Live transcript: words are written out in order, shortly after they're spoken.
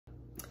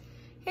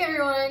Hey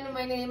everyone,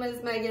 my name is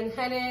Meghann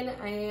Hennen.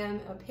 I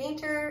am a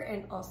painter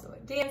and also a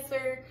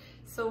dancer.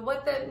 So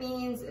what that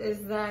means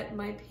is that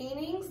my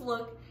paintings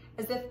look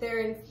as if they're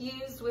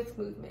infused with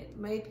movement.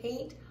 My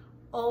paint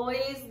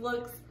always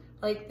looks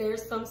like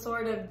there's some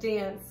sort of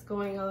dance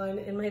going on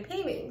in my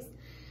paintings.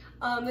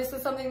 This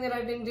is something that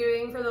I've been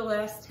doing for the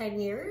last 10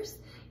 years,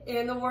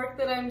 and the work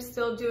that I'm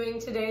still doing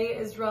today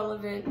is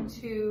relevant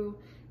to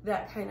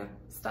that kind of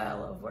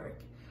style of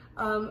work.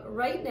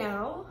 Right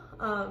now,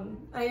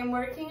 I am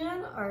working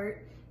on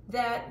art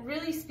that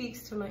really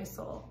speaks to my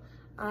soul.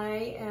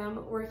 I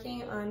am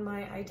working on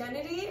my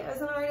identity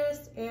as an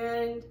artist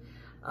and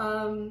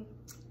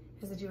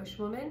as a Jewish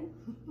woman.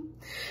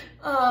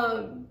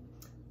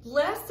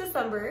 Last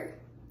December,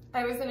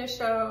 I was in a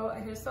show, I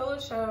had a solo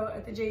show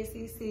at the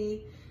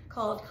JCC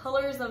called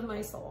Colors of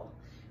My Soul.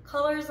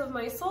 Colors of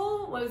My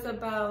Soul was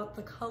about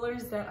the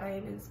colors that I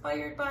am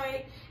inspired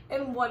by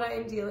and what I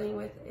am dealing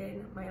with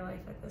in my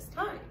life at this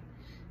time.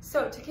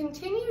 So to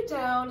continue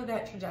down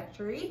that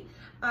trajectory,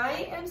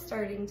 I am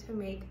starting to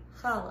make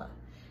challah.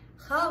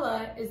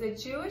 Challah is a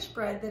Jewish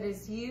bread that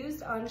is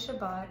used on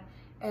Shabbat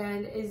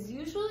and is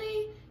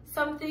usually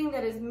something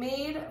that is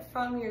made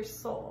from your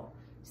soul,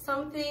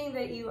 something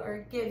that you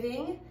are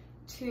giving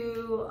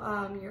to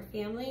your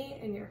family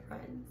and your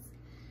friends.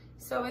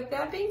 So with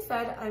that being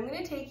said, I'm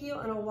going to take you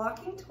on a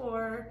walking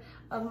tour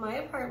of my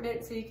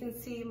apartment so you can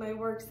see my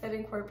works that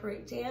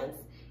incorporate dance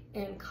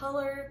and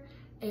color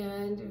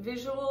and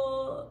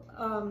visual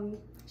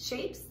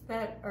shapes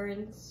that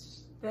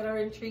are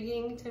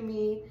intriguing to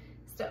me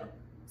still.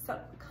 So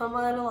come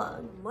on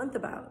along. A month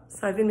about.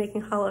 So I've been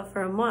making challah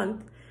for a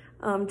month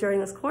during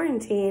this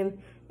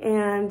quarantine,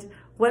 and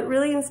what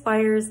really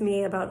inspires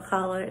me about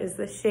challah is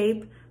the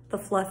shape, the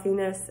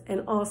fluffiness,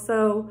 and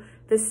also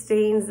the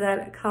stains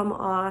that come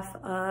off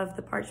of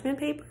the parchment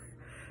paper.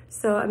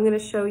 So I'm going to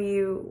show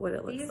you what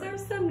it looks like.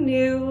 These are some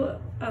new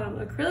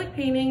acrylic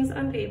paintings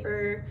on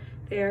paper.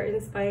 They're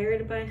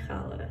inspired by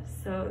challah.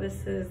 So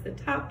this is the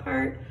top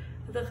part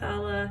of the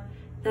challah.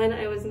 Then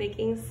I was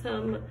making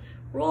some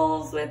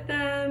rolls with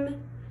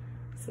them,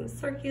 some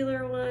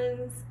circular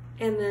ones.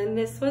 And then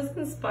this was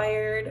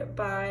inspired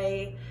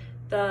by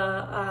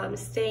the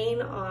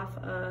stain off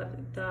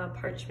of the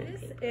parchment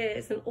paper.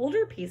 This is an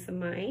older piece of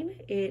mine.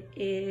 It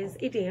is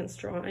a dance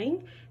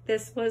drawing.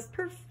 This was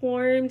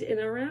performed in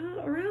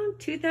around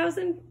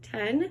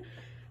 2010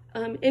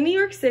 in New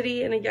York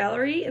City in a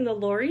gallery in the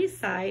Lower East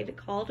Side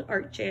called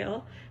Art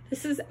Jail.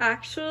 This is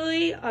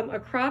actually a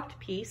cropped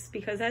piece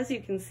because, as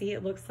you can see,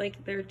 it looks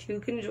like they're two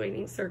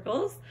conjoining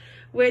circles,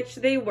 which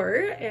they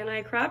were, and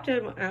I cropped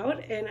them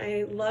out, and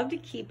I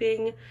loved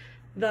keeping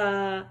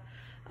the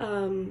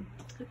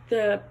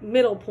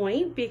middle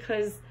point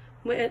because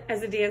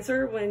as a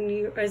dancer,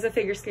 as a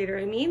figure skater,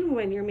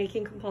 when you're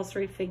making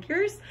compulsory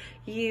figures,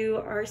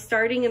 you are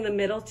starting in the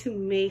middle to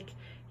make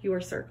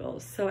your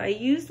circles. So I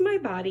used my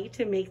body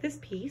to make this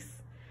piece.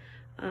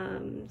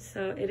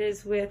 So it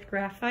is with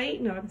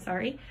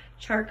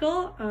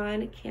charcoal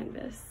on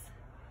canvas.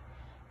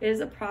 It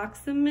is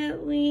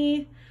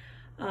approximately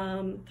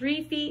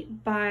 3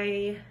 feet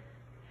by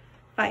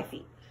 5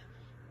 feet.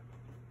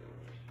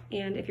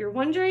 And if you're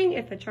wondering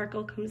if the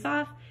charcoal comes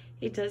off,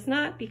 it does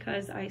not,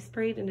 because I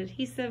sprayed an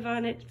adhesive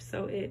on it.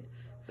 So it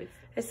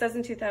says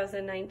in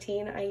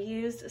 2019, I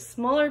used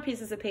smaller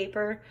pieces of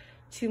paper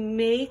to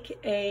make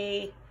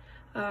a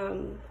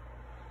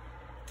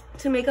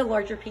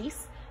larger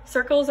piece.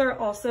 Circles are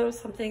also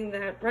something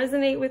that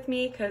resonate with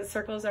me because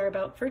circles are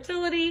about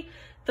fertility.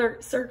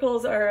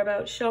 Circles are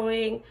about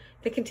showing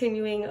the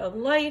continuing of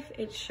life.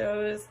 It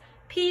shows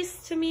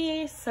peace to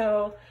me.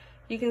 So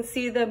you can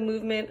see the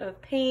movement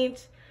of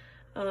paint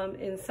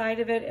inside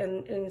of it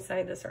and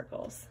inside the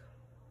circles.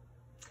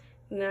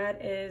 And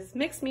that is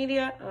mixed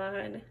media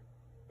on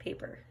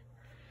paper.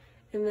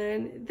 And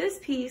then this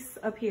piece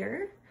up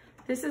here,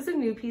 this is a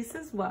new piece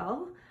as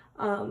well.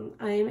 I'm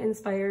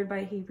inspired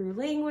by Hebrew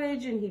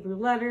language and Hebrew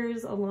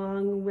letters,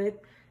 along with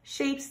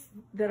shapes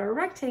that are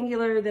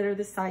rectangular that are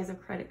the size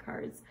of credit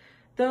cards.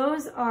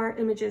 Those are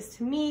images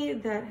to me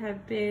that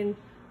have been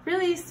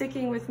really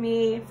sticking with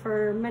me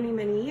for many,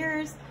 many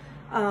years.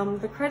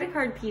 The credit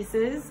card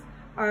pieces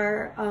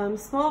are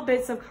small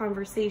bits of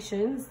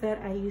conversations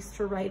that I used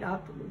to write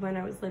up when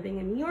I was living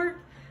in New York,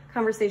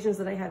 conversations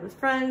that I had with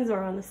friends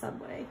or on the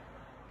subway.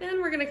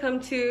 Then we're gonna come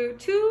to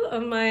two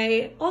of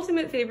my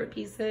ultimate favorite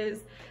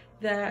pieces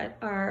that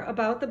are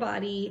about the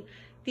body.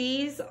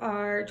 These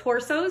are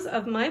torsos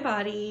of my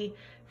body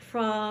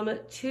from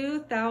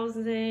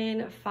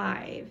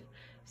 2005.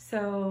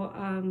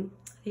 So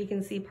you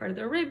can see part of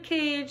the rib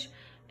cage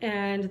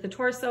and the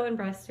torso and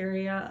breast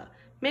area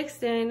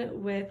mixed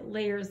in with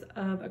layers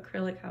of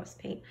acrylic house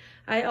paint.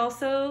 I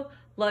also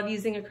love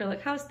using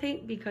acrylic house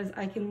paint because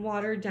I can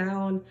water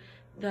down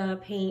the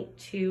paint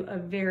to a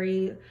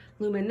very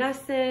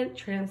luminescent,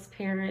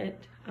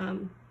 transparent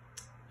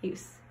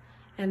use.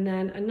 And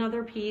then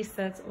another piece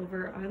that's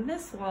over on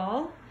this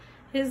wall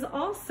is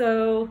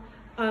also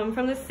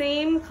from the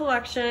same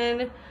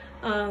collection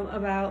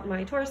about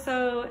my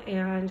torso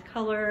and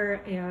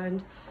color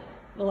and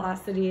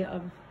velocity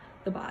of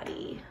the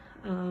body.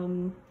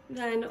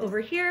 Then over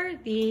here,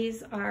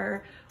 these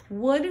are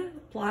wood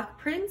block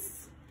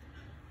prints,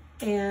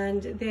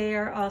 and they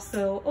are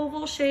also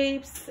oval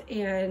shapes,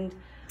 and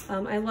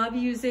I love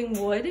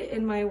using wood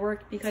in my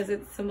work because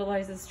it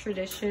symbolizes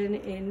tradition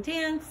in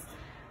dance,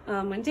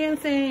 when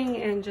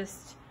dancing, and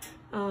just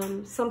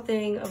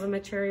something of a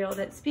material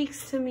that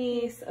speaks to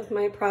me. Of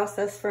my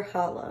process for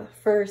challah.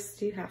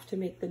 First, you have to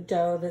make the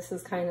dough. This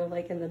is kind of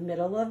like in the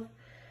middle of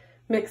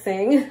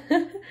mixing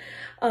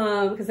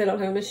because I don't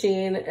have a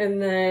machine.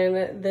 And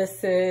then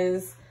this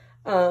is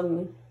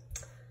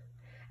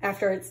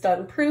after it's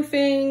done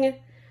proofing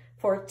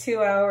for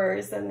 2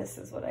 hours, and this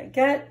is what I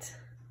get.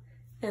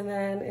 And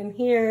then in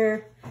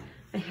here,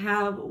 I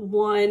have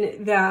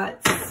one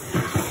that's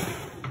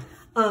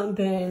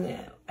been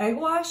egg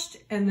washed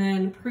and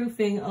then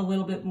proofing a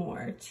little bit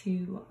more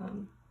to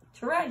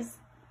rise.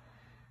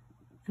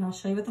 And I'll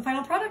show you what the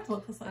final product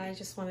looks like. I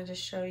just wanted to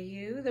show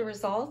you the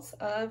results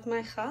of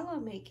my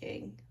challah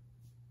making.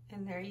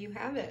 And there you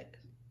have it.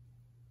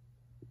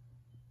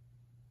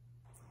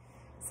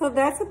 So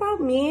that's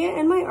about me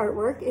and my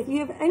artwork. If you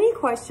have any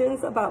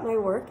questions about my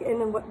work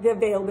and the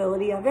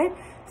availability of it,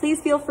 please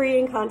feel free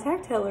and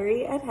contact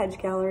Hillary at Hedge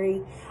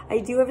Gallery. I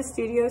do have a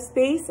studio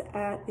space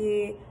at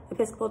the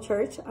Episcopal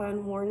Church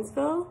on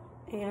Warrensville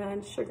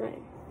and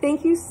Chagrin.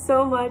 Thank you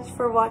so much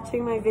for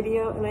watching my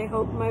video, and I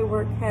hope my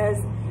work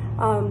has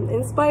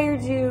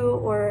inspired you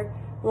or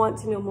want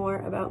to know more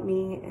about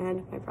me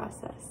and my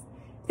process.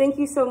 Thank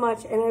you so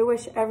much, and I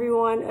wish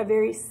everyone a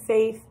very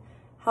safe,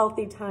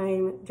 healthy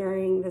time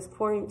during this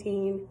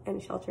quarantine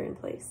and shelter in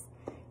place.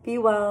 Be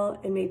well,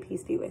 and may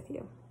peace be with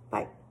you.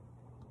 Bye.